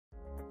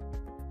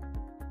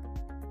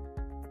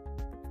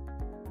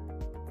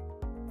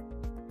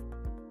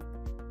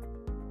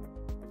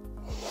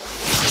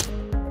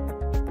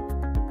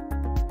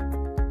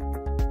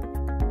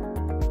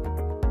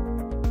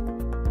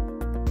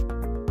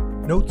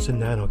Notes in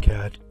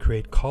nanoCAD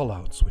create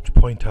callouts which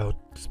point out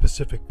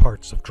specific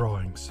parts of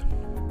drawings.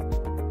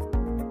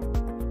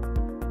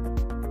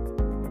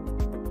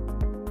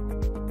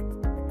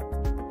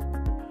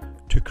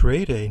 To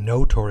create a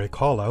note or a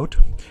callout,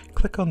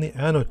 click on the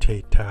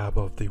Annotate tab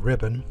of the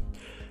ribbon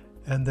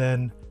and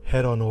then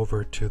head on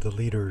over to the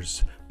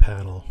Leaders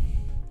panel.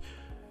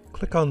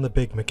 Click on the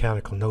big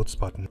Mechanical Notes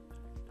button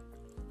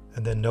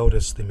and then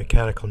notice the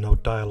Mechanical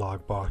Note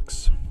dialog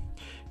box.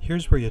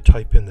 Here's where you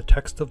type in the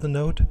text of the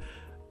note,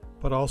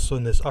 but also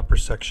in this upper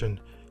section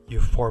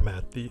you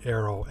format the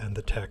arrow and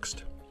the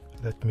text.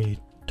 Let me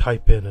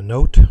type in a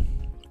note.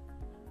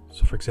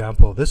 So for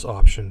example, this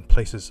option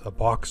places a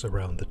box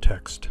around the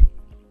text.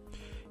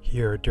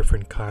 Here are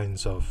different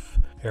kinds of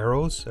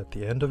arrows at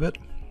the end of it.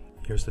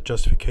 Here's the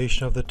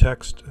justification of the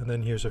text, and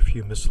then here's a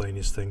few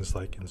miscellaneous things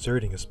like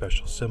inserting a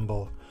special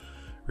symbol,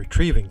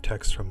 retrieving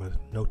text from a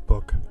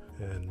notebook,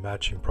 and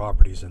matching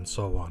properties and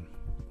so on.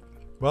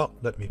 Well,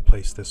 let me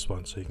place this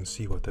one so you can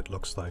see what it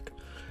looks like.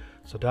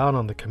 So down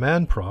on the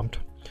command prompt,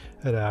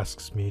 it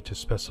asks me to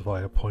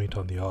specify a point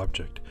on the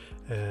object.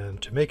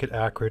 And to make it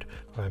accurate,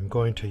 I'm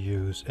going to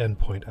use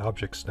Endpoint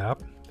Object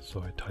Snap.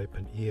 So I type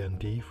in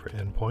END for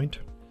Endpoint.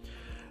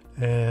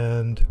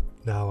 And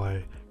now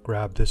I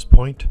grab this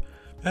point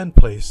and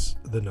place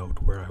the note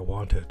where I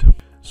want it.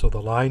 So the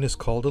line is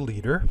called a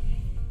leader.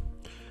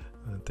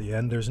 At the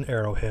end there's an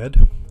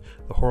arrowhead.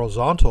 The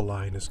horizontal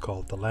line is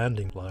called the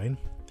landing line.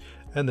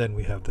 And then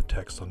we have the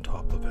text on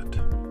top of it.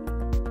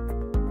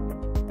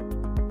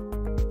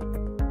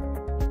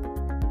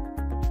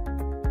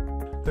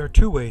 There are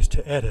two ways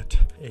to edit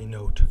a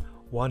note.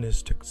 One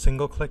is to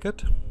single click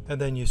it,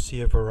 and then you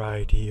see a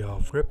variety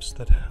of grips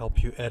that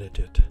help you edit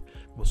it.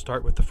 We'll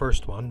start with the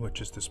first one, which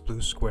is this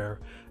blue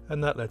square,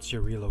 and that lets you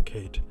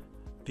relocate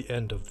the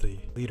end of the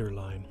leader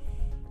line.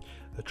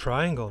 The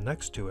triangle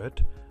next to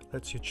it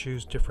lets you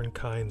choose different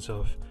kinds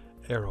of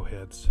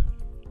arrowheads.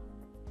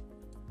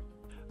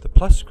 The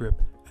plus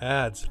grip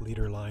adds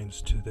leader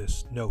lines to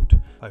this note.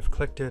 I've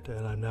clicked it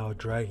and I'm now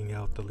dragging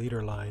out the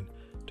leader line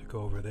to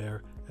go over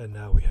there, and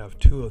now we have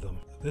two of them.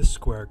 This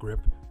square grip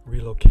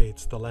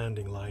relocates the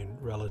landing line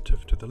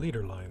relative to the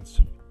leader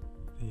lines.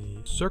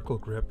 The circle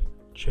grip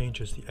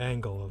changes the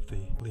angle of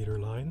the leader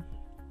line.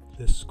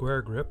 This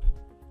square grip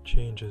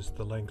changes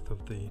the length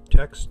of the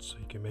text, so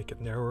you can make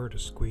it narrower to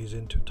squeeze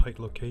into tight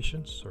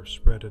locations or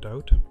spread it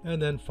out.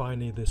 And then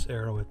finally this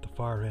arrow at the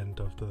far end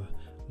of the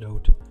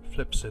note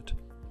flips it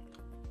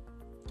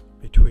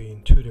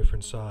between two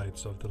different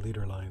sides of the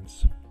leader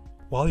lines.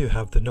 While you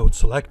have the note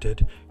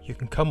selected, you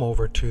can come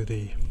over to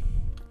the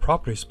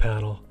Properties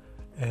panel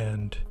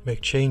and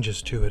make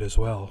changes to it as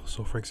well.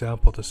 So for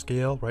example, the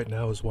scale right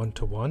now is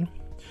 1:1.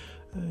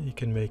 You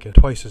can make it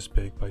twice as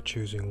big by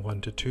choosing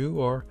 1:2,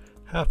 or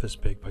half as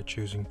big by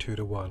choosing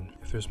 2:1.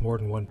 If there's more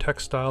than one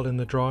text style in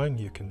the drawing,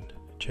 you can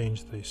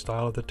change the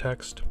style of the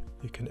text.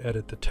 You can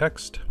edit the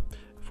text.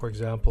 For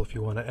example, if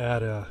you want to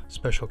add a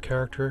special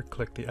character,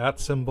 click the @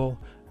 symbol,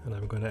 and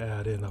I'm going to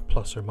add in a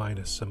plus or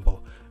minus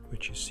symbol,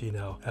 which you see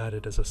now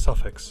added as a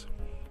suffix.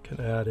 You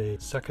can add a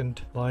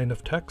second line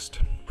of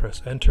text,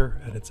 press enter,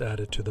 and it's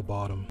added to the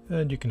bottom.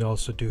 And you can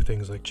also do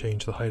things like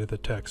change the height of the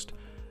text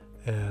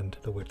and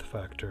the width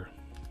factor.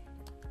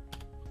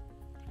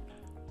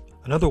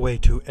 Another way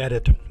to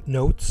edit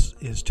notes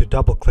is to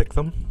double click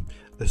them.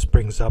 This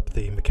brings up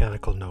the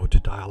Mechanical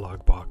Note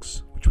dialog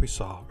box, which we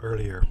saw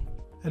earlier.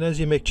 And as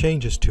you make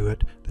changes to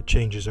it, the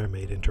changes are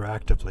made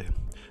interactively.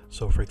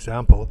 So for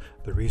example,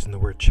 the reason the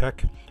word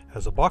check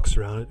has a box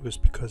around it was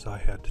because I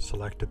had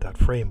selected that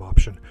frame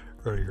option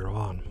earlier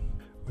on.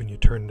 When you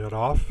turn it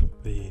off,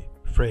 the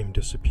frame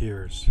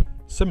disappears.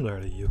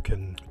 Similarly, you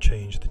can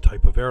change the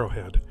type of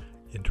arrowhead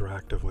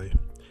interactively.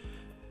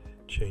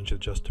 Change the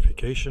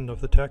justification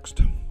of the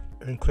text,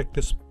 and click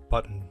this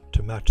button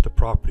to match the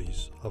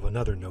properties of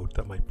another note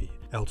that might be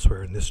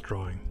elsewhere in this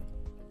drawing.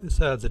 This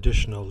adds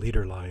additional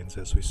leader lines,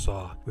 as we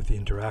saw with the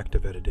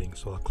interactive editing,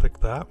 so I'll click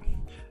that,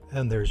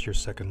 and there's your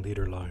second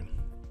leader line.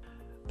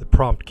 The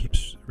prompt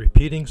keeps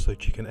repeating so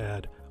that you can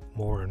add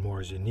more and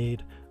more as you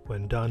need.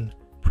 When done,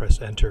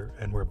 press enter,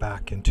 and we're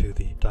back into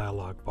the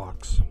dialog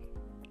box.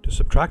 To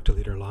subtract a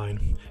leader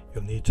line,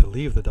 you'll need to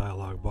leave the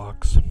dialog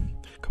box,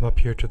 come up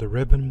here to the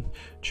ribbon,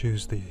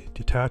 choose the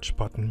detach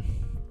button,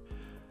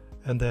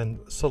 and then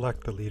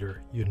select the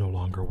leader you no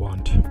longer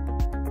want.